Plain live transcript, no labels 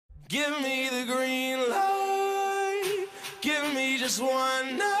Give me the green light. Give me just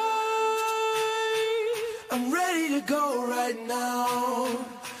one night. I'm ready to go right now.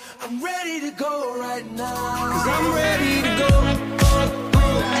 I'm ready to go right now. 'Cause I'm ready to go.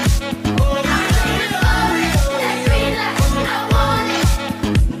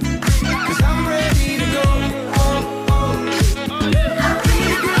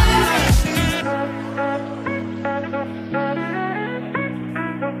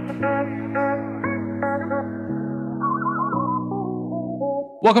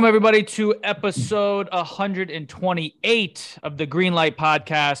 Welcome, everybody, to episode 128 of the Greenlight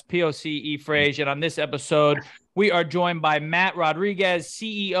Podcast, POC E-Frage. And on this episode, we are joined by Matt Rodriguez,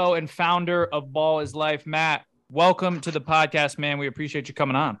 CEO and founder of Ballislife. Matt, welcome to the podcast, man. We appreciate you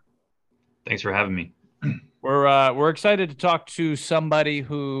coming on. Thanks for having me. We're excited to talk to somebody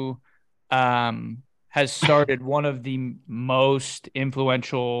who has started one of the most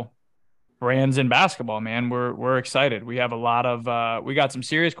influential brands in basketball, man. We're excited. We have a lot of we got some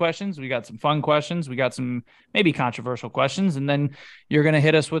serious questions, we got some fun questions, we got some maybe controversial questions, and then you're gonna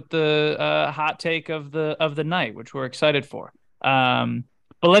hit us with the hot take of the night, which we're excited for. But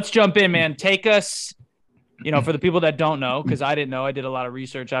let's jump in, man. Take us, for the people that don't know, because I didn't know, I did a lot of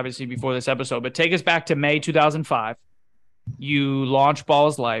research obviously before this episode, but take us back to May 2005. You launched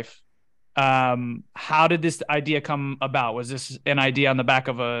Ballislife. How did this idea come about? Was this an idea on the back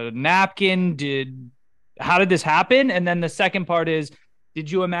of a napkin? How did this happen? And then the second part is, did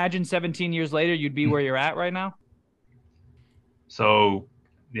you imagine 17 years later you'd be where you're at right now? So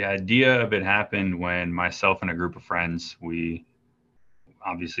the idea of it happened when myself and a group of friends, we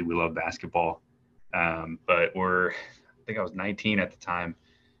love basketball, but I think I was 19 at the time,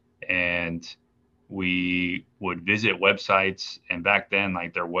 and we would visit websites. And back then,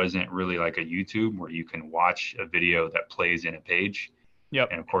 there wasn't really a YouTube where you can watch a video that plays in a page. Yep.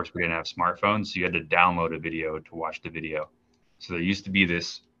 And of course, we didn't have smartphones, so you had to download a video to watch the video. So there used to be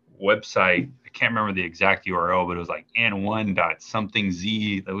this website. I can't remember the exact URL, but it was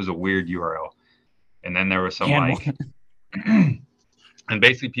n1.something.z. That was a weird URL. And then there was some and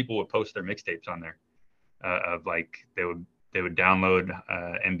basically people would post their mixtapes on there. They would download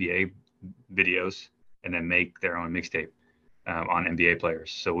NBA videos and then make their own mixtape on NBA players.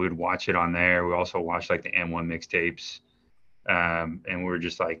 So we would watch it on there. We also watched the N1 mixtapes, and we were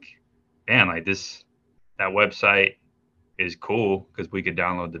just man, that website is cool because we could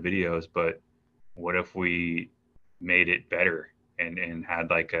download the videos, but what if we made it better and had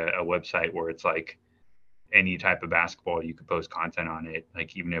a website where it's any type of basketball, you could post content on it,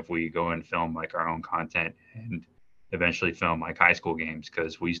 even if we go and film our own content and eventually film high school games,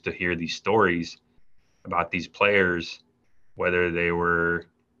 because we used to hear these stories about these players, whether they were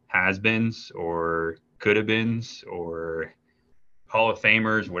has-beens or could-have-beens or Hall of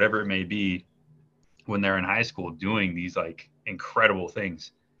Famers, whatever it may be, when they're in high school doing these incredible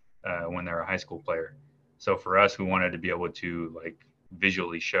things when they're a high school player. So for us, we wanted to be able to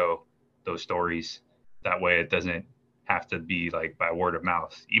visually show those stories. That way it doesn't have to be by word of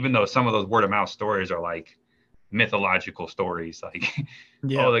mouth, even though some of those word of mouth stories are mythological stories, oh,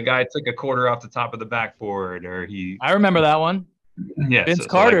 the guy took a quarter off the top of the backboard, or I remember that one. Yeah, Vince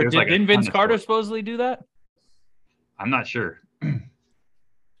Carter. Didn't Vince Carter supposedly do that? I'm not sure.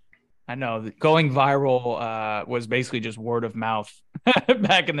 I know going viral was basically just word of mouth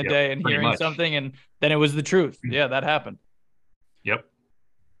back in the day, and hearing something, and then it was the truth. Yeah, that happened. Yep.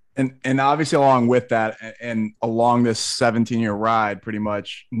 And obviously along with that, and along this 17-year ride, pretty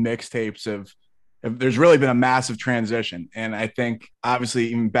much mixtapes there's really been a massive transition. And I think obviously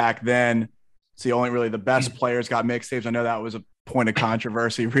even back then, it's only really the best players got mixtapes. I know that was a point of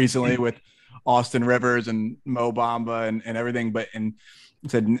controversy recently with Austin Rivers and Mo Bamba and everything. But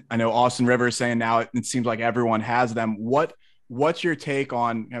I know Austin Rivers saying now it seems like everyone has them. What's your take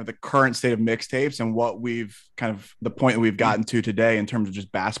on the current state of mixtapes and what we've the point that we've gotten to today in terms of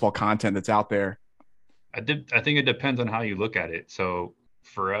just basketball content that's out there? I think it depends on how you look at it. So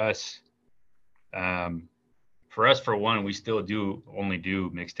for us, for one, we still only do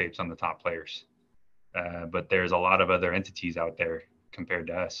mixtapes on the top players, but there's a lot of other entities out there compared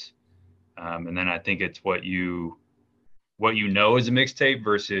to us. And then I think it's what you know is a mixtape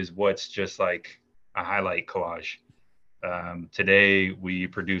versus what's just a highlight collage. Today we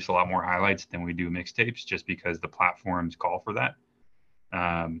produce a lot more highlights than we do mixtapes, just because the platforms call for that.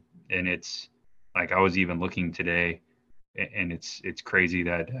 And it's I was even looking today, and it's crazy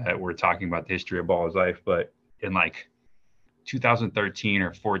that we're talking about the history of Ballislife, but in 2013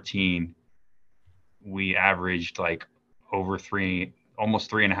 or 14, we averaged almost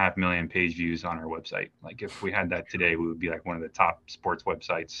 3.5 million page views on our website. If we had that today, we would be one of the top sports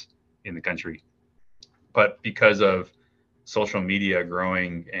websites in the country. But because of social media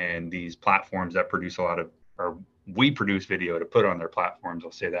growing and these platforms that produce a lot of, or we produce video to put on their platforms,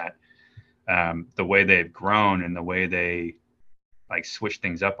 I'll say that, the way they've grown and the way they like switch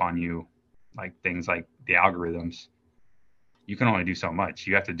things up on you, like things like the algorithms, you can only do so much.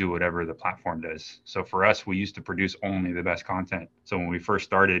 You have to do whatever the platform does. So for us, we used to produce only the best content. So when we first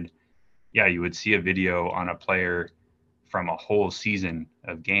started, yeah, you would see a video on a player from a whole season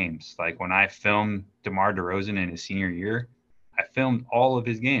of games. Like when I filmed DeMar DeRozan in his senior year, I filmed all of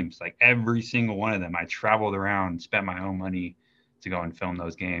his games, like every single one of them. I traveled around, spent my own money to go and film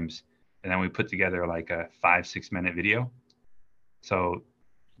those games. And then we put together like a 5-6 minute video. So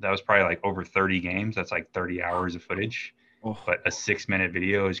that was probably like over 30 games. That's like 30 hours of footage. Oh. But a 6-minute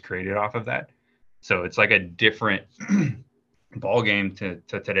video is created off of that. So it's like a different ball game to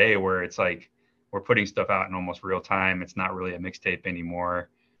today, where it's like we're putting stuff out in almost real time. It's not really a mixtape anymore.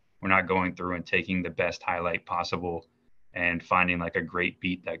 We're not going through and taking the best highlight possible and finding like a great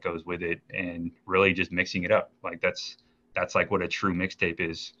beat that goes with it and really just mixing it up. Like that's like what a true mixtape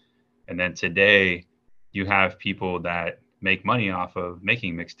is. And then today you have people that make money off of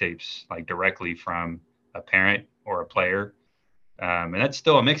making mixtapes, like directly from a parent or a player. And that's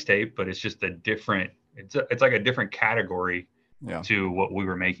still a mixtape, but it's just a different, it's like a different category to what we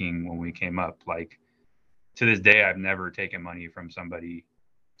were making when we came up. Like to this day, I've never taken money from somebody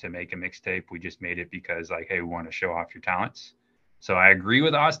to make a mixtape. We just made it because like, hey, we want to show off your talents. So I agree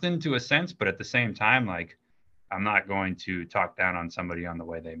with Austin to a sense, but at the same time, like I'm not going to talk down on somebody on the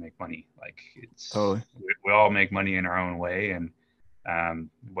way they make money. Like it's totally, we all make money in our own way. And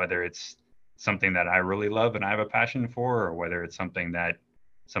whether it's something that I really love and I have a passion for, or whether it's something that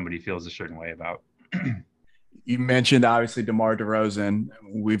somebody feels a certain way about. You mentioned obviously DeMar DeRozan.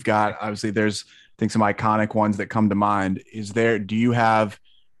 We've got, obviously there's, I think, some iconic ones that come to mind. Do you have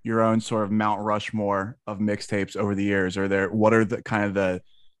your own sort of Mount Rushmore of mixtapes over the years? What are the kind of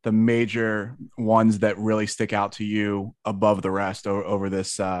the major ones that really stick out to you above the rest over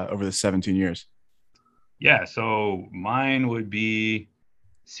this 17 years? Yeah. So mine would be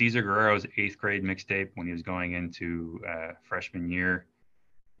Cesar Guerrero's 8th grade mixtape when he was going into freshman year.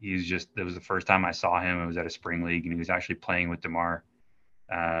 It was the first time I saw him. It was at a spring league and he was actually playing with DeMar.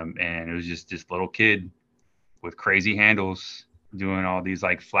 And it was just this little kid with crazy handles doing all these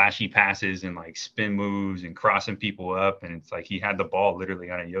like flashy passes and like spin moves and crossing people up. And it's like he had the ball literally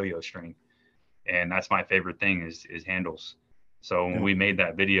on a yo-yo string. And that's my favorite thing is handles. So when we made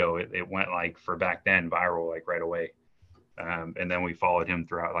that video, it went like, for back then, viral like right away. And then we followed him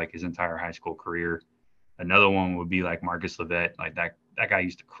throughout like his entire high school career. Another one would be like Marcus Levette. Like that guy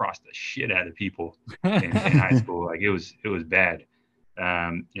used to cross the shit out of people in high school. Like it was bad.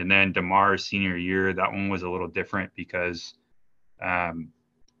 And then DeMar's senior year, that one was a little different because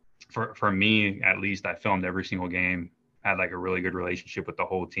for me, at least, I filmed every single game, had like a really good relationship with the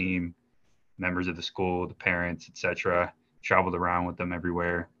whole team, members of the school, the parents, etc. Traveled around with them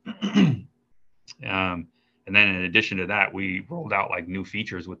everywhere. And then in addition to that, we rolled out like new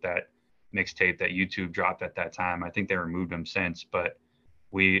features with that mixtape that YouTube dropped at that time. I think they removed them since, but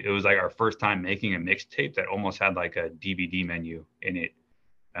it was like our first time making a mixtape that almost had like a DVD menu in it.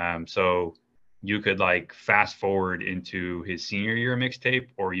 So you could like fast forward into his senior year mixtape,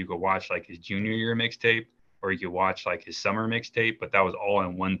 or you could watch like his junior year mixtape, or you could watch like his summer mixtape, but that was all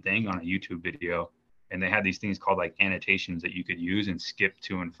in one thing on a YouTube video. And they had these things called like annotations that you could use and skip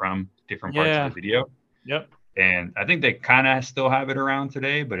to and from different parts of the video. Yep. And I think they kind of still have it around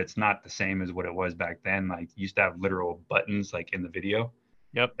today, but it's not the same as what it was back then. Like you used to have literal buttons like in the video.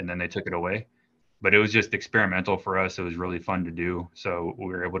 Yep. And then they took it away. But it was just experimental for us. It was really fun to do. So we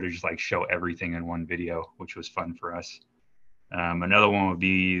were able to just like show everything in one video, which was fun for us. Another one would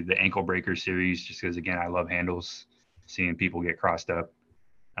be the Ankle Breaker series, just because, again, I love handles, seeing people get crossed up.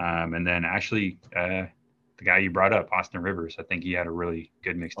 And then actually the guy you brought up, Austin Rivers, I think he had a really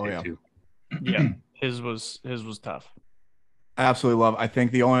good mixtape too. Yeah, his was tough. Absolutely love. I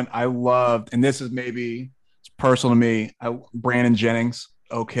think the only I loved, and this is maybe it's personal to me, Brandon Jennings,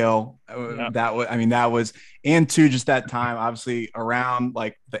 Oak Hill. That was, and too, just that time, obviously around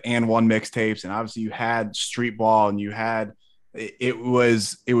like the and one mixtapes, and obviously you had street ball, and you had it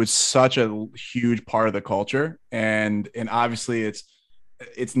was such a huge part of the culture, and obviously it's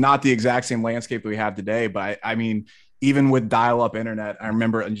not the exact same landscape that we have today, but I mean, even with dial-up internet, I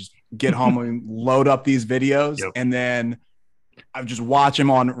remember and just get home and load up these videos, and then I just watch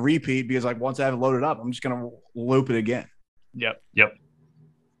them on repeat because like once I have it loaded up, I'm just gonna loop it again. Yep.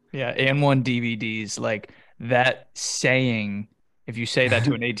 Yeah, and one DVDs, like that saying. If you say that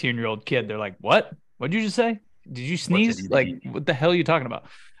to an 18-year-old kid, they're like, "What? What'd you just say? Did you sneeze? Like, what the hell are you talking about?"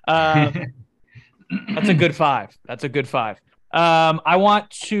 That's a good five. That's a good five. I want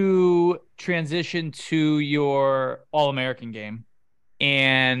to transition to your All-American game.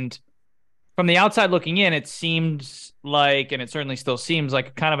 And from the outside looking in, it seems like, and it certainly still seems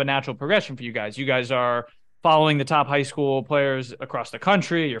like kind of a natural progression for you guys. You guys are following the top high school players across the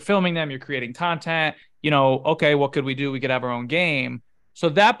country. You're filming them. You're creating content. Okay, what could we do? We could have our own game. So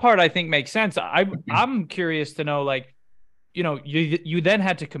that part I think makes sense. I'm curious to know, like, you then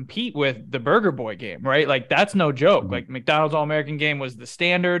had to compete with the Burger Boy game, right? Like that's no joke. Like McDonald's All-American game was the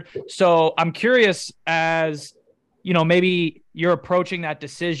standard. So I'm curious, as maybe you're approaching that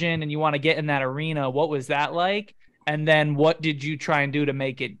decision and you want to get in that arena. What was that like? And then what did you try and do to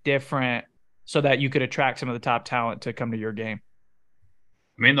make it different so that you could attract some of the top talent to come to your game?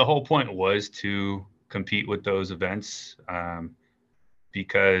 I mean, the whole point was to compete with those events,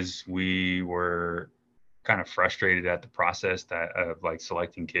 because we were kind of frustrated at the process of like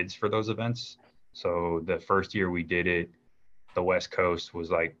selecting kids for those events. So the first year we did it, the West Coast was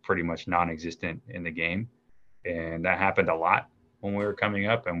like pretty much non-existent in the game. And that happened a lot when we were coming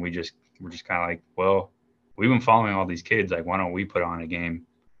up. And we're just kind of like, well, we've been following all these kids. Like, why don't we put on a game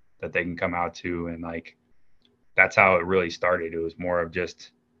that they can come out to? And like, that's how it really started. It was more of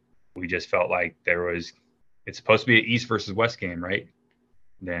just, we just felt like it's supposed to be an East versus West game, right?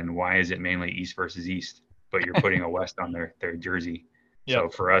 Then why is it mainly East versus East? But you're putting a West on their jersey. Yep. So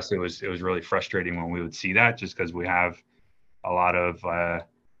for us, it was really frustrating when we would see that, just because we have a lot of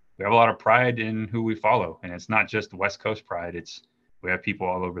pride in who we follow, and it's not just West Coast pride. We have people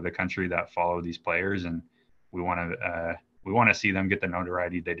all over the country that follow these players, and we want to see them get the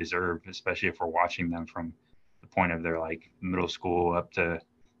notoriety they deserve, especially if we're watching them from the point of their like middle school up to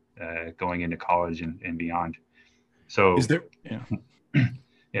going into college and beyond. So is there? Yeah.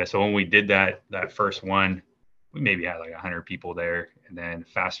 Yeah, so when we did that first one, we maybe had like 100 people there. And then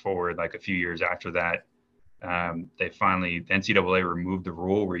fast forward like a few years after that, the NCAA removed the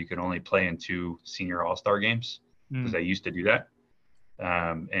rule where you could only play in 2 senior all-star games, because they used to do that.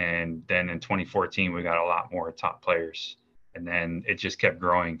 And then in 2014, we got a lot more top players. And then it just kept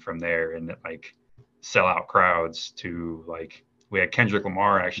growing from there, and like sellout crowds to like, we had Kendrick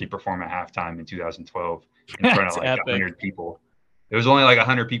Lamar actually perform at halftime in 2012 in front of like epic. 100 people. There was only like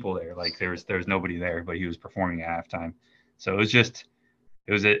 100 people there. Like there was nobody there, but he was performing at halftime. So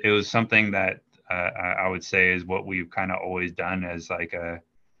it was something that I would say is what we've kind of always done as like a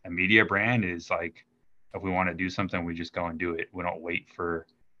media brand, is like, if we want to do something, we just go and do it. We don't wait for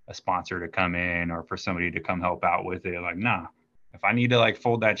a sponsor to come in or for somebody to come help out with it. Like, nah, if I need to like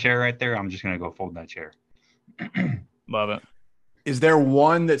fold that chair right there, I'm just going to go fold that chair. Love it. Is there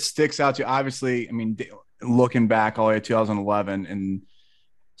one that sticks out to you? Obviously, I mean, looking back all the way to 2011 and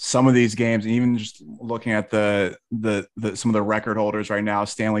some of these games, and even just looking at the some of the record holders right now,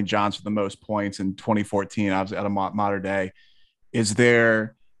 Stanley Johnson, the most points in 2014, obviously out of modern day. Is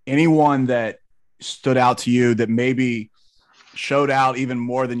there anyone that stood out to you that maybe showed out even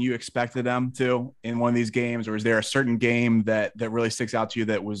more than you expected them to in one of these games? Or is there a certain game that really sticks out to you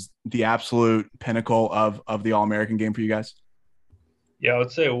that was the absolute pinnacle of the All-American game for you guys? Yeah, I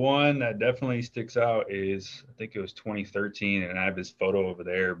would say one that definitely sticks out is, I think it was 2013, and I have his photo over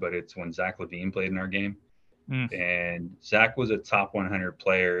there, but it's when Zach LaVine played in our game. And Zach was a top 100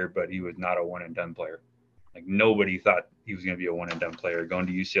 player, but he was not a one-and-done player. Like, nobody thought he was going to be a one-and-done player. Going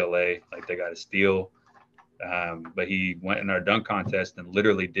to UCLA, like, they got a steal. But he went in our dunk contest and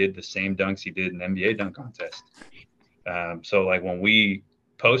literally did the same dunks he did in the NBA dunk contest. So, like, when we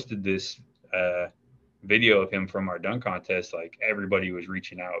posted this video of him from our dunk contest, like, everybody was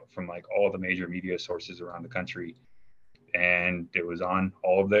reaching out from like all the major media sources around the country, and it was on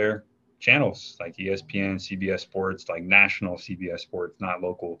all of their channels, like ESPN, CBS Sports, like national CBS Sports, not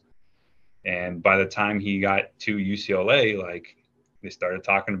local. And by the time he got to UCLA, like, they started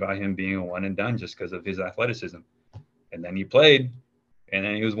talking about him being a one and done just because of his athleticism. And then he played, and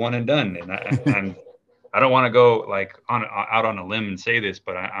then he was one and done. And I don't want to go like out on a limb and say this,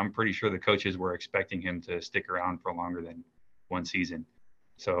 but I'm pretty sure the coaches were expecting him to stick around for longer than one season.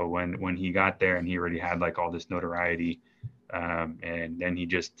 So when he got there and he already had like all this notoriety, and then he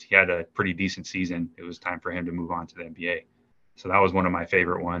had a pretty decent season, it was time for him to move on to the NBA. So that was one of my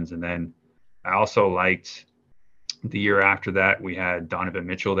favorite ones. And then I also liked the year after that, we had Donovan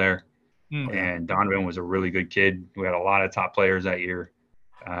Mitchell there. And Donovan was a really good kid. We had a lot of top players that year,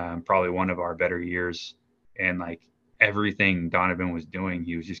 probably one of our better years. And like, everything Donovan was doing,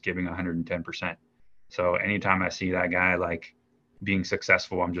 he was just giving 110%. So anytime I see that guy like being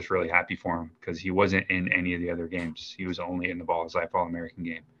successful, I'm just really happy for him, because he wasn't in any of the other games. He was only in the Ballislife All-American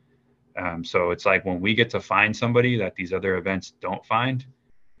game. So it's like, when we get to find somebody that these other events don't find,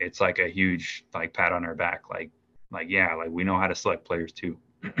 it's like a huge like pat on our back. Yeah, like we know how to select players too.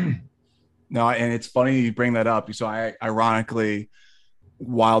 No, and it's funny you bring that up. So I ironically,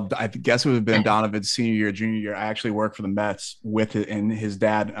 while I guess it would have been Donovan's senior year, junior year, I actually worked for the Mets with it, and his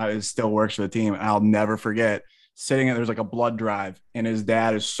dad still works for the team. And I'll never forget sitting there's like a blood drive, and his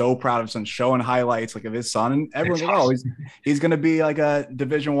dad is so proud of his son, showing highlights like of his son, and everyone's like, "Oh, he's gonna be like a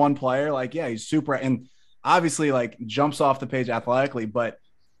Division I player." Like, yeah, he's super, and obviously like jumps off the page athletically, but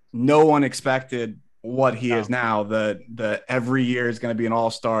no one expected what he is now. The every year is going to be an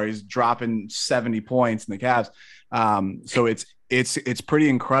all-star. He's dropping 70 points in the Cavs. So it's pretty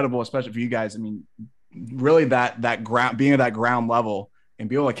incredible, especially for you guys. I mean, really that ground, being at that ground level and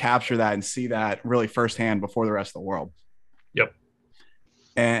be able to capture that and see that really firsthand before the rest of the world. Yep.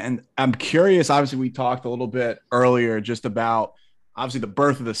 And I'm curious, obviously we talked a little bit earlier just about obviously the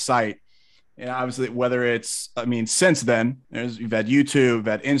birth of the site. And obviously, whether it's, I mean, since then, you've had YouTube, you've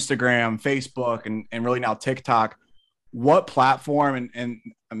had Instagram, Facebook, and really now TikTok. What platform, and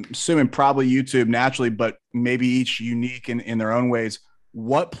I'm assuming probably YouTube naturally, but maybe each unique in their own ways,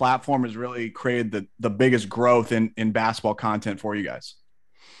 what platform has really created the biggest growth in basketball content for you guys?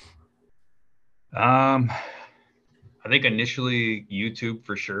 I think initially YouTube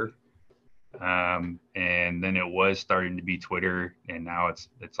for sure. And then it was starting to be Twitter, and now it's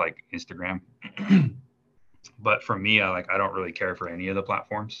like Instagram. But for me, I don't really care for any of the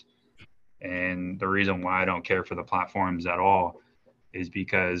platforms. And the reason why I don't care for the platforms at all is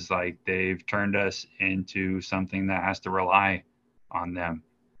because like they've turned us into something that has to rely on them.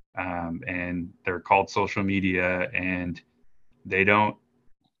 And they're called social media, and they don't,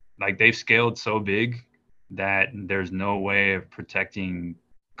 like, they've scaled so big that there's no way of protecting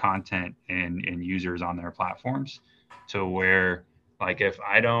content and users on their platforms, to where like if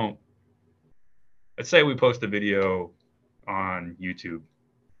I don't, let's say we post a video on YouTube,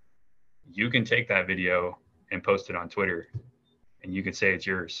 you can take that video and post it on Twitter and you can say it's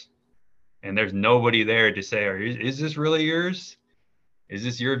yours. And there's nobody there to say, is this really yours? Is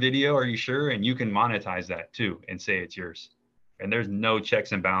this your video? Are you sure? And you can monetize that too and say it's yours. And there's no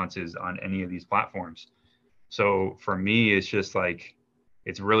checks and balances on any of these platforms. So for me, it's just like,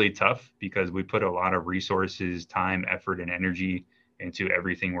 it's really tough because we put a lot of resources, time, effort, and energy into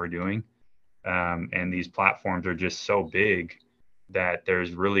everything we're doing. And these platforms are just so big that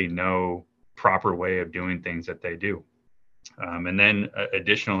there's really no proper way of doing things that they do. And then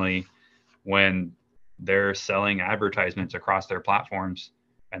additionally, when they're selling advertisements across their platforms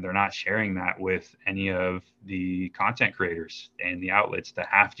and they're not sharing that with any of the content creators and the outlets that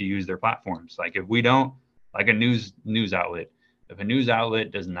have to use their platforms. Like if we don't, like a news outlet, if a news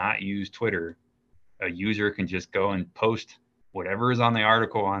outlet does not use Twitter, a user can just go and post whatever is on the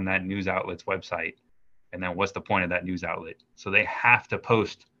article on that news outlet's website. And then what's the point of that news outlet? So they have to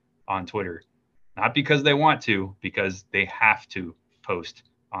post on Twitter, not because they want to, because they have to post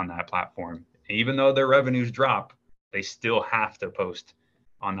on that platform. And even though their revenues drop, they still have to post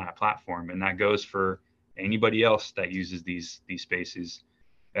on that platform. And that goes for anybody else that uses these spaces.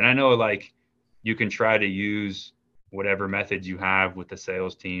 And I know like you can try to use whatever methods you have with the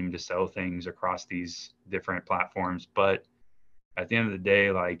sales team to sell things across these different platforms. But at the end of the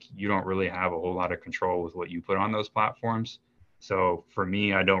day, like you don't really have a whole lot of control with what you put on those platforms. So for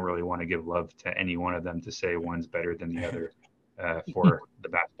me, I don't really want to give love to any one of them to say one's better than the other for the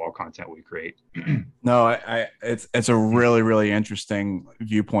basketball content we create. No, it's a really, really interesting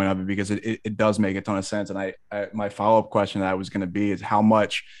viewpoint of it because it does make a ton of sense. And I my follow-up question that I was going to be is how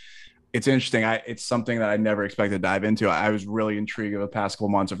much. It's interesting. It's something that I never expected to dive into. I was really intrigued over the past couple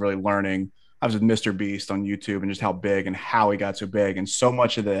months of really learning. I was with Mr. Beast on YouTube and just how big and how he got so big. And so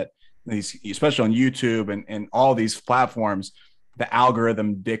much of that, these, especially on YouTube and all these platforms, the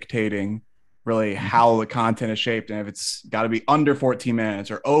algorithm dictating really how the content is shaped. And if it's got to be under 14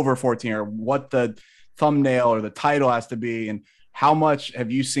 minutes or over 14 or what the thumbnail or the title has to be. And how much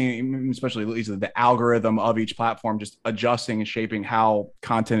have you seen, especially the algorithm of each platform, just adjusting and shaping how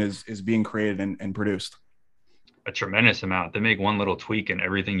content is being created and produced? A tremendous amount. They make one little tweak and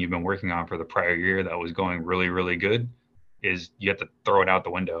everything you've been working on for the prior year that was going really, really good is you have to throw it out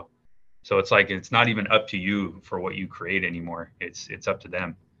the window. So it's like, it's not even up to you for what you create anymore. It's up to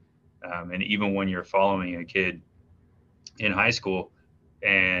them. And even when you're following a kid in high school,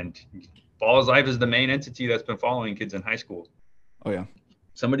 and Ballislife is the main entity that's been following kids in high school. Oh yeah.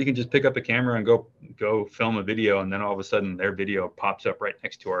 Somebody can just pick up a camera and go film a video, and then all of a sudden their video pops up right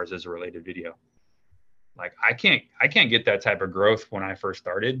next to ours as a related video. Like I can't get that type of growth when I first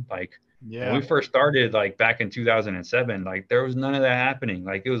started. Like when we first started, like back in 2007, like there was none of that happening.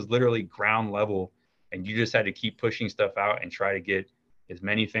 Like it was literally ground level, and you just had to keep pushing stuff out and try to get as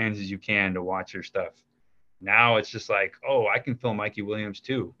many fans as you can to watch your stuff. Now it's just like, oh, I can film Mikey Williams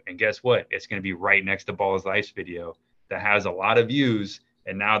too. And guess what? It's going to be right next to Ballislife's video that has a lot of views.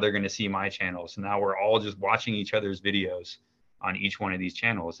 And now they're going to see my channel. So now we're all just watching each other's videos on each one of these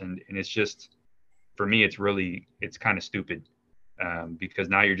channels. And it's just, for me, it's kind of stupid because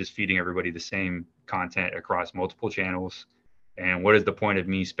now you're just feeding everybody the same content across multiple channels. And what is the point of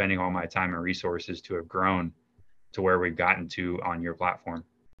me spending all my time and resources to have grown to where we've gotten to on your platform?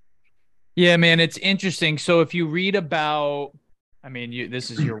 Yeah, man, it's interesting. So if you read about, I mean,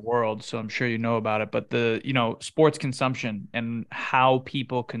 this is your world, so I'm sure you know about it, but the, sports consumption and how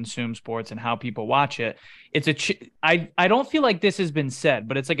people consume sports and how people watch it, it's I don't feel like this has been said,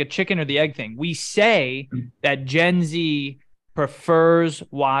 but it's like a chicken or the egg thing. We say that Gen Z prefers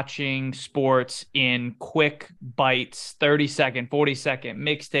watching sports in quick bites, 30-second, 40-second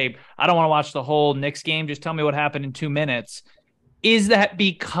mixtape. I don't want to watch the whole Knicks game. Just tell me what happened in 2 minutes. Is that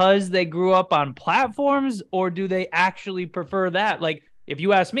because they grew up on platforms, or do they actually prefer that? Like, if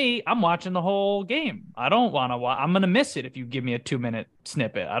you ask me, I'm watching the whole game. I don't want to watch. I'm going to miss it if you give me a 2-minute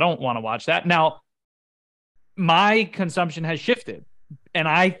snippet. I don't want to watch that. Now, my consumption has shifted. And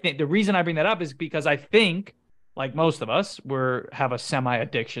I think the reason I bring that up is because I think, like most of us, have a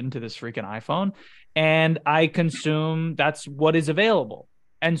semi-addiction to this freaking iPhone. And I consume, that's what is available.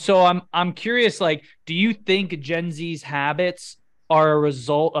 And so I'm curious, like, do you think Gen Z's habits are a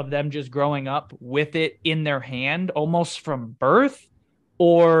result of them just growing up with it in their hand almost from birth?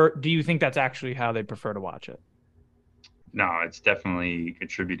 Or do you think that's actually how they prefer to watch it? No, it's definitely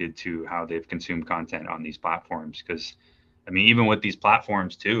attributed to how they've consumed content on these platforms. Because, I mean, even with these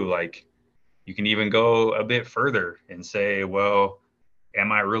platforms too, like, you can even go a bit further and say, well,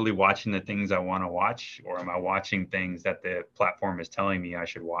 am I really watching the things I want to watch, or am I watching things that the platform is telling me I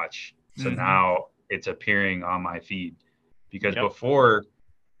should watch? So now it's appearing on my feed. Because before,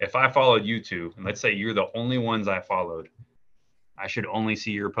 if I followed you two, and let's say you're the only ones I followed, I should only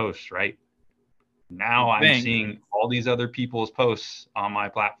see your posts, right? Now I'm seeing all these other people's posts on my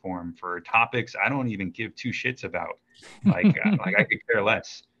platform for topics I don't even give two shits about. Like I could care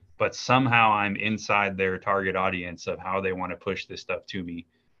less. But somehow I'm inside their target audience of how they want to push this stuff to me.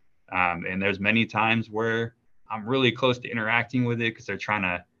 And there's many times where I'm really close to interacting with it because they're trying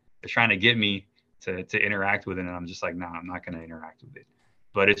to get me to interact with it. And I'm just like, no, I'm not going to interact with it.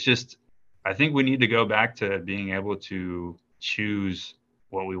 But it's just, I think we need to go back to being able to choose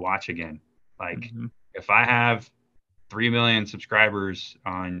what we watch again. Like if I have 3 million subscribers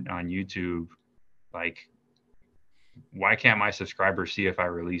on YouTube, like, why can't my subscribers see if I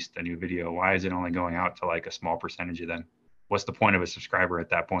released a new video? Why is it only going out to like a small percentage of them? What's the point of a subscriber at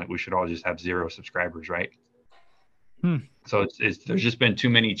that point? We should all just have 0 subscribers, right? So there's just been too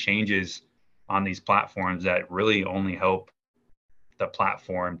many changes on these platforms that really only help the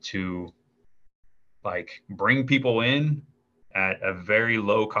platform to like bring people in at a very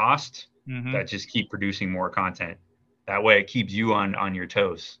low cost that just keep producing more content. That way it keeps you on your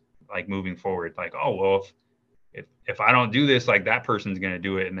toes, like moving forward. Like, oh, well, if I don't do this, like that person's going to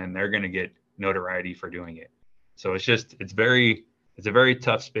do it, and then they're going to get notoriety for doing it. So it's a very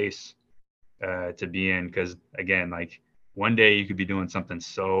tough space to be in, because again, like one day you could be doing something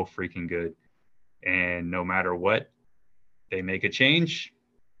so freaking good, and no matter what, they make a change,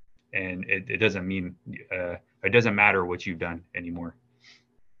 and it doesn't mean it doesn't matter what you've done anymore.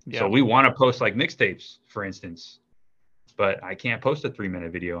 So we want to post like mixtapes, for instance, but I can't post a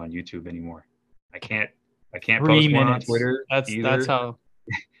 3-minute video on YouTube anymore. I can't post one on Twitter. That's how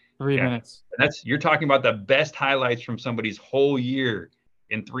 3 minutes. And you're talking about the best highlights from somebody's whole year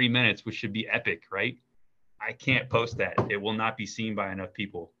in 3 minutes, which should be epic, right? I can't post that. It will not be seen by enough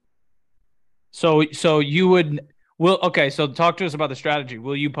people. So you would okay, so talk to us about the strategy.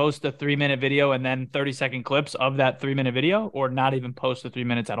 Will you post a 3-minute video and then 30-second clips of that 3-minute video, or not even post the 3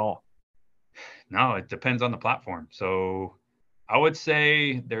 minutes at all? No, it depends on the platform. So I would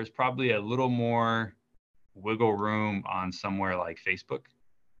say there's probably a little more wiggle room on somewhere like Facebook,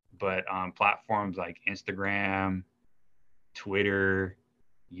 but on platforms like Instagram, Twitter,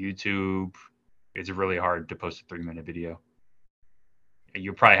 YouTube, it's really hard to post a 3-minute video.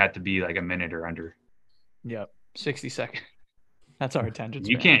 You probably have to be like a minute or under. Yep, 60 seconds. That's our attention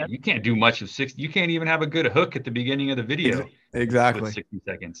span. You can't do much of 60. You can't even have a good hook at the beginning of the video. Exactly. With 60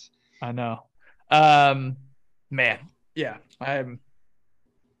 seconds. I know. Man, yeah, I'm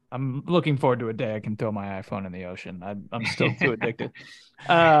looking forward to a day I can throw my iPhone in the ocean. I'm still too addicted.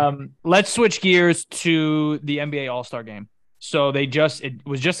 Let's switch gears to the NBA All-Star Game. So it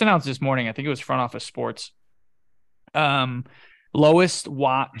was just announced this morning. I think it was Front Office Sports. Lowest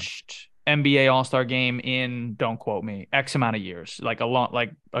watched NBA All-Star game in, don't quote me, X amount of years, like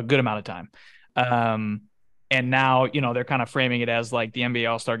a good amount of time. And now, they're kind of framing it as like the NBA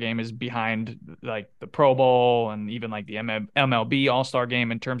All-Star game is behind like the Pro Bowl and even like the MLB All-Star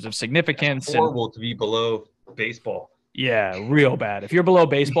game in terms of significance. It's horrible to be below baseball. Yeah, real bad. If you're below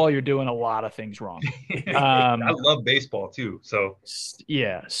baseball, you're doing a lot of things wrong. I love baseball too. So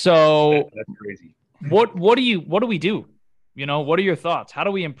yeah. So that's crazy. What do we do? What are your thoughts? How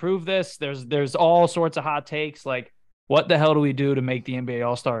do we improve this? There's all sorts of hot takes. Like, what the hell do we do to make the NBA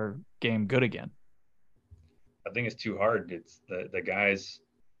All-Star game good again? I think it's too hard. It's the guys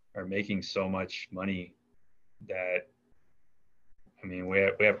are making so much money that, I mean, we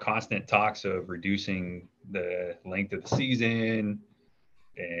have constant talks of reducing the length of the season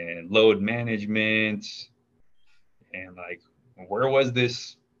and load management. And like, where was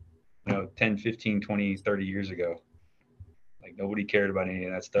this, 10, 15, 20, 30 years ago? Like, nobody cared about any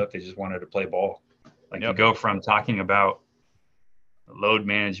of that stuff. They just wanted to play ball. Like, you go from talking about load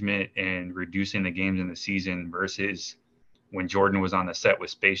management and reducing the games in the season versus when Jordan was on the set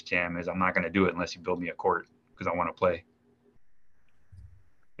with Space Jam is, I'm not going to do it unless you build me a court because I want to play.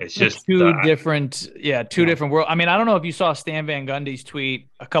 It's just two different worlds. I mean, I don't know if you saw Stan Van Gundy's tweet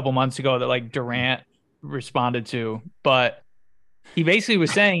a couple months ago that like Durant responded to, but he basically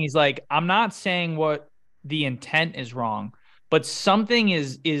was saying, he's like, I'm not saying what the intent is wrong, but something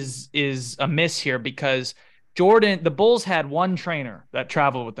is amiss here because the Bulls had one trainer that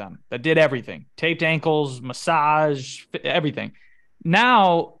traveled with them, that did everything, taped ankles, massage, everything.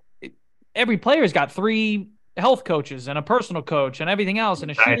 Now every player's got 3 health coaches and a personal coach and everything else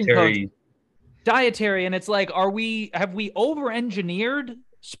and a shooting coach, dietary. And it's like, have we over-engineered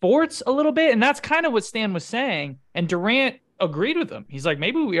sports a little bit? And that's kind of what Stan was saying. And Durant agreed with him. He's like,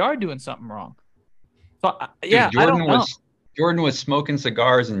 maybe we are doing something wrong. So yeah, Dude, Jordan was smoking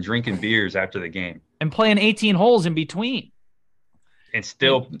cigars and drinking beers after the game and playing 18 holes in between, and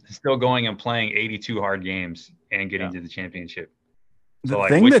still going and playing 82 hard games and getting to the championship. So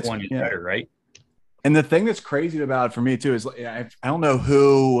like, which one is better, right? And the thing that's crazy about it for me too is, I don't know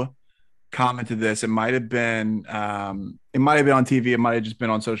who commented this. It might have been on TV. It might have just been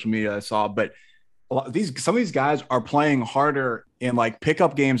on social media I saw, but some of these guys are playing harder in like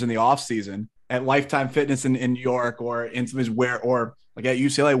pickup games in the off season at Lifetime Fitness in New York, or in some or like at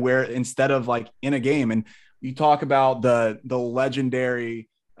UCLA, where instead of like in a game. And you talk about the legendary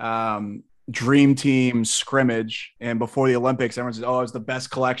Dream Team scrimmage, and before the Olympics, everyone says, "Oh, it was the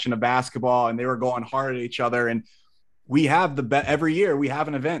best collection of basketball," and they were going hard at each other. And we have every year we have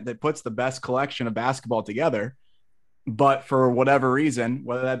an event that puts the best collection of basketball together. But for whatever reason,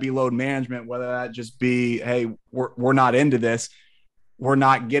 whether that be load management, whether that just be, hey, we're not into this, we're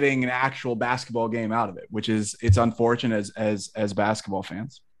not getting an actual basketball game out of it, which is, it's unfortunate as basketball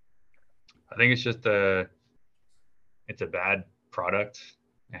fans. I think it's just it's a bad product.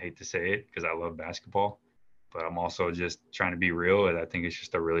 I hate to say it because I love basketball, but I'm also just trying to be real. And I think it's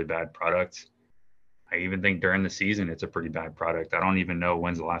just a really bad product. I even think during the season, it's a pretty bad product. I don't even know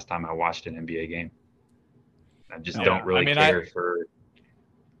when's the last time I watched an NBA game. I just don't really care for.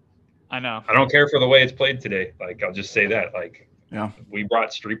 I know. I don't care for the way it's played today. Like, I'll just say that. Like, yeah, we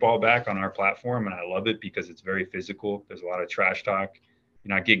brought street ball back on our platform, and I love it because it's very physical. There's a lot of trash talk.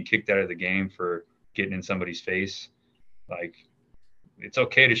 You're not getting kicked out of the game for getting in somebody's face. Like, it's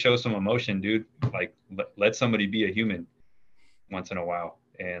okay to show some emotion, dude. Like, let somebody be a human once in a while,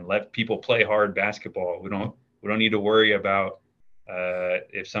 and let people play hard basketball. We don't need to worry about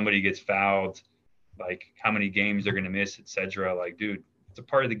if somebody gets fouled, like how many games they're going to miss, etc. Like, dude, it's a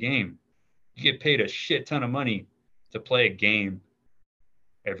part of the game. You get paid a shit ton of money to play a game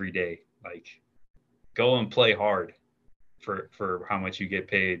every day. Like, go and play hard for how much you get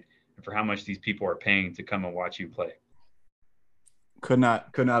paid and for how much these people are paying to come and watch you play. Could not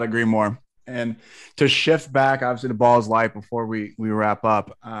agree more. And to shift back, obviously, to Ballislife before we wrap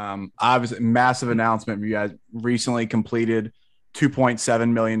up, obviously, massive announcement. You guys recently completed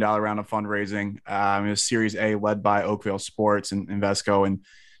 $2.7 million round of fundraising. It was Series A, led by Oakville Sports and Invesco. And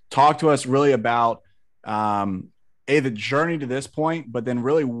talk to us really about the journey to this point, but then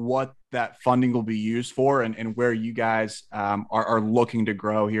really what that funding will be used for, and where you guys are looking to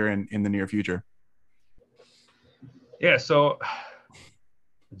grow here in the near future. Yeah, so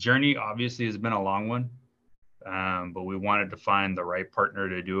the journey obviously has been a long one, but we wanted to find the right partner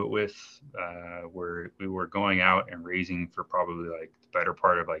to do it with. Where we were going out and raising for probably like the better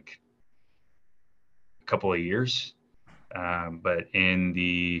part of like a couple of years. But in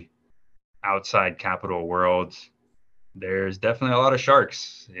the outside capital world, there's definitely a lot of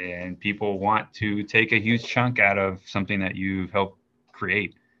sharks, and people want to take a huge chunk out of something that you've helped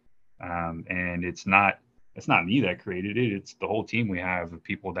create. And it's not me that created it. It's the whole team we have of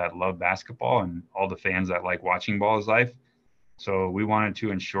people that love basketball and all the fans that like watching Ballislife. So we wanted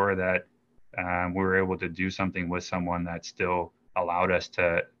to ensure that we were able to do something with someone that still allowed us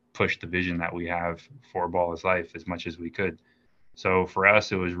to push the vision that we have for Ballislife as much as we could. So for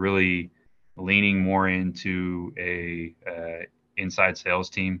us, it was really leaning more into a inside sales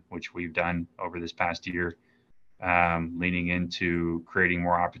team, which we've done over this past year, leaning into creating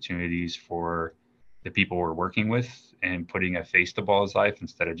more opportunities for the people we're working with and putting a face to Ballislife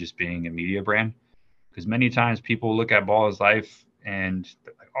instead of just being a media brand. Because many times people look at Ballislife and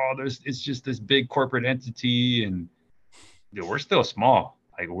they're like, oh, it's just this big corporate entity, and dude, we're still small.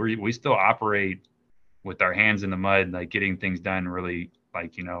 Like we still operate with our hands in the mud, like getting things done really,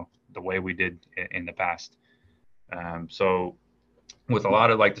 like, the way we did in the past. So with a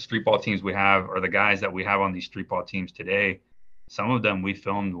lot of like the street ball teams we have, or the guys that we have on these street ball teams today, some of them we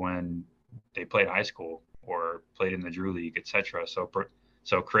filmed when they played high school or played in the Drew League, etc.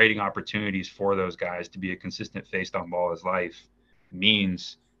 So creating opportunities for those guys to be a consistent face on Ballislife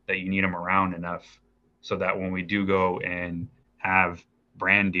means that you need them around enough so that when we do go and have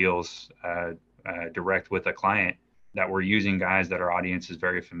brand deals direct with a client, that we're using guys that our audience is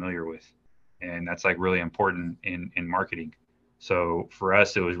very familiar with. And that's like really important in marketing. So for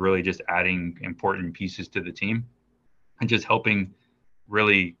us, it was really just adding important pieces to the team and just helping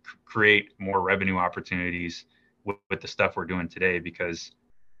really create more revenue opportunities with the stuff we're doing today. Because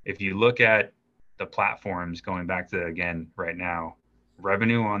if you look at the platforms, going back to, again, right now,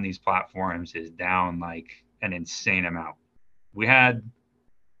 revenue on these platforms is down like an insane amount. We had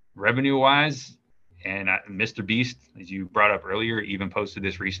revenue wise, and Mr. Beast, as you brought up earlier, even posted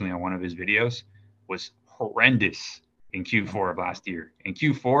this recently on one of his videos, was horrendous in Q4 of last year. And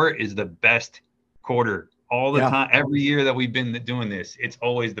Q4 is the best quarter all the time. Every year that we've been doing this, it's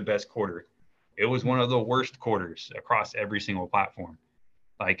always the best quarter. It was one of the worst quarters across every single platform.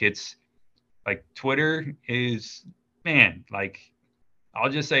 Like, it's like Twitter is, man, like, I'll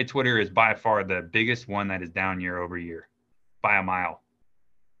just say Twitter is by far the biggest one that is down year over year by a mile.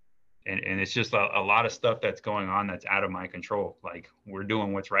 And it's just a lot of stuff that's going on that's out of my control. Like, we're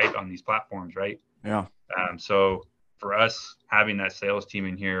doing what's right on these platforms, right? Yeah. So for us, having that sales team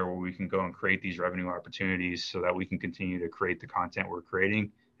in here where we can go and create these revenue opportunities so that we can continue to create the content we're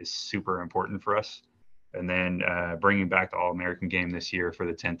creating is super important for us. And then bringing back the All-American game this year for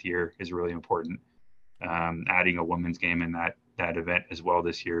the 10th year is really important. Adding a women's game in that event as well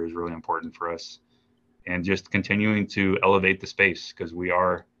this year is really important for us. And just continuing to elevate the space, because we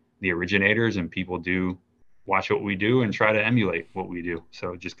are the originators and people do watch what we do and try to emulate what we do.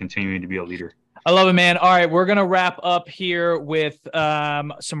 So just continuing to be a leader. I love it, man. All right, we're going to wrap up here with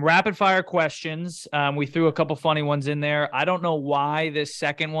some rapid fire questions. We threw a couple funny ones in there. I don't know why this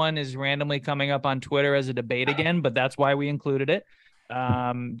second one is randomly coming up on Twitter as a debate again, but that's why we included it.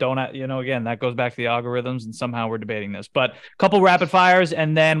 Again, that goes back to the algorithms, and somehow we're debating this. But a couple rapid fires,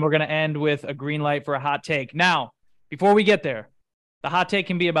 and then we're going to end with a green light for a hot take. Now, before we get there, the hot take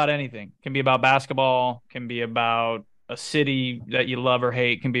can be about anything. Can be about basketball, can be about a city that you love or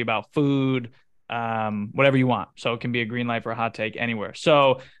hate, can be about food, whatever you want. So it can be a green light for a hot take anywhere.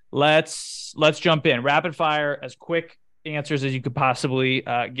 So let's jump in. Rapid fire, as quick answers as you could possibly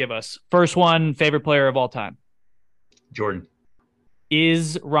give us. First one, favorite player of all time? Jordan.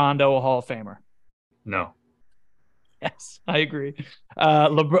 Is Rondo a Hall of Famer? No. Yes, I agree. I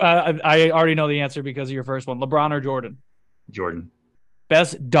already know the answer because of your first one. LeBron or Jordan? Jordan.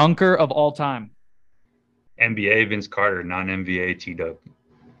 Best dunker of all time? NBA, Vince Carter. Non-NBA, T-Dub.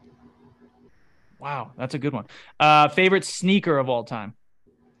 Wow, that's a good one. Favorite sneaker of all time?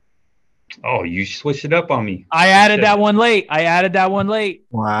 Oh, you switched it up on me. I added that one late.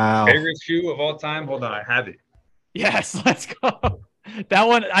 Wow. Favorite shoe of all time? Hold on, I have it. Yes, let's go. That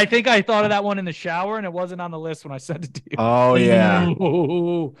one, I think I thought of that one in the shower, and it wasn't on the list when I sent it to you. Oh, yeah.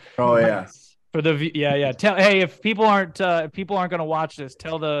 Ooh. Oh, yeah. For the hey, if people aren't going to watch this,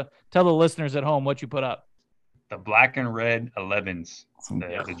 tell the listeners at home what you put up. The black and red 11s.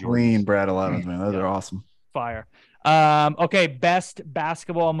 The clean Brad 11s, man. Those are awesome. Fire. Okay, best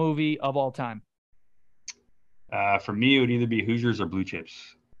basketball movie of all time. For me, it would either be Hoosiers or Blue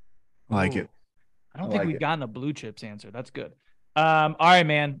Chips. Like it. I don't think we've gotten a Blue Chips answer. That's good. All right,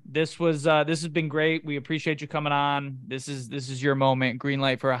 man. This has been great. We appreciate you coming on. This is your moment. Green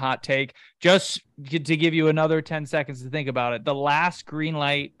light for a hot take. Just to give you another 10 seconds to think about it. The last green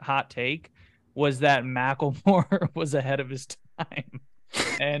light hot take was that Macklemore was ahead of his time.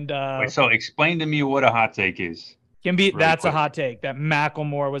 And wait, so explain to me what a hot take is. That's a hot take, that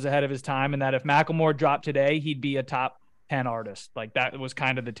Macklemore was ahead of his time, and that if Macklemore dropped today, he'd be a top 10 artists. Like that was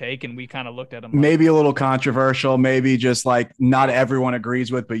kind of the take, and we kind of looked at them. Maybe a little controversial, maybe just like not everyone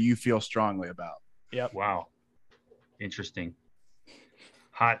agrees with, but you feel strongly about. Yep. Wow. Interesting.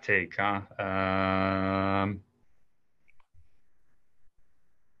 Hot take, huh?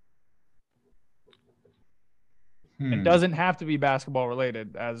 It doesn't have to be basketball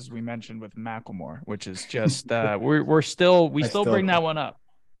related, as we mentioned with Macklemore, which is just we still bring that one up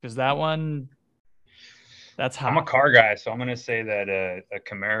because that one, that's hot. I'm a car guy, so I'm gonna say that a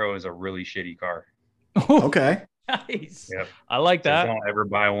Camaro is a really shitty car. Okay. Nice. Yep. I like that. So don't ever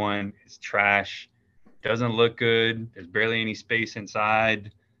buy one. It's trash. Doesn't look good. There's barely any space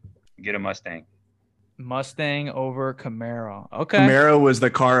inside. Get a Mustang. Mustang over Camaro. Okay. Camaro was the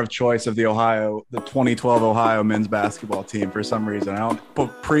car of choice of the 2012 Ohio men's basketball team for some reason. I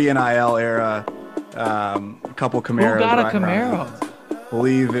don't pre-NIL era. A couple Camaros. Who got a Camaro? I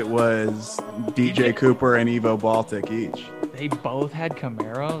believe it was DJ Cooper and Evo Baltic each. They both had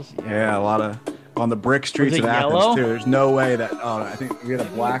Camaros. Yeah, a lot of on the brick streets of Athens yellow? too. There's no way that. Oh, I think we had a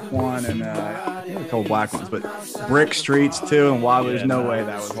black one and a couple black ones, but brick streets too. And why there's no way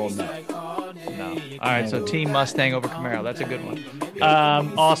that was holding up. No. All right, so Team Mustang over Camaro. That's a good one.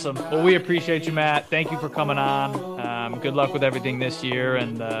 Awesome. Well, we appreciate you, Matt. Thank you for coming on. Good luck with everything this year,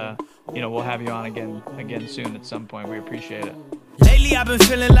 and we'll have you on again soon at some point. We appreciate it. Lately I've been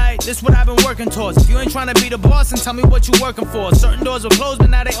feeling like this what I've been working towards. If you ain't trying to be the boss, then tell me what you working for. Certain doors were closed, but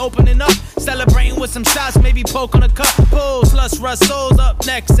now they opening up. Celebrating with some shots, maybe poke on a cup. Pulls, lust, rust, souls up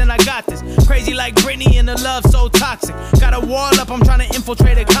next, and I got this. Crazy like Britney and the love so toxic. Got a wall up, I'm trying to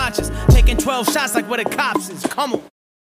infiltrate a conscience. Taking 12 shots like where the cops is. Come on.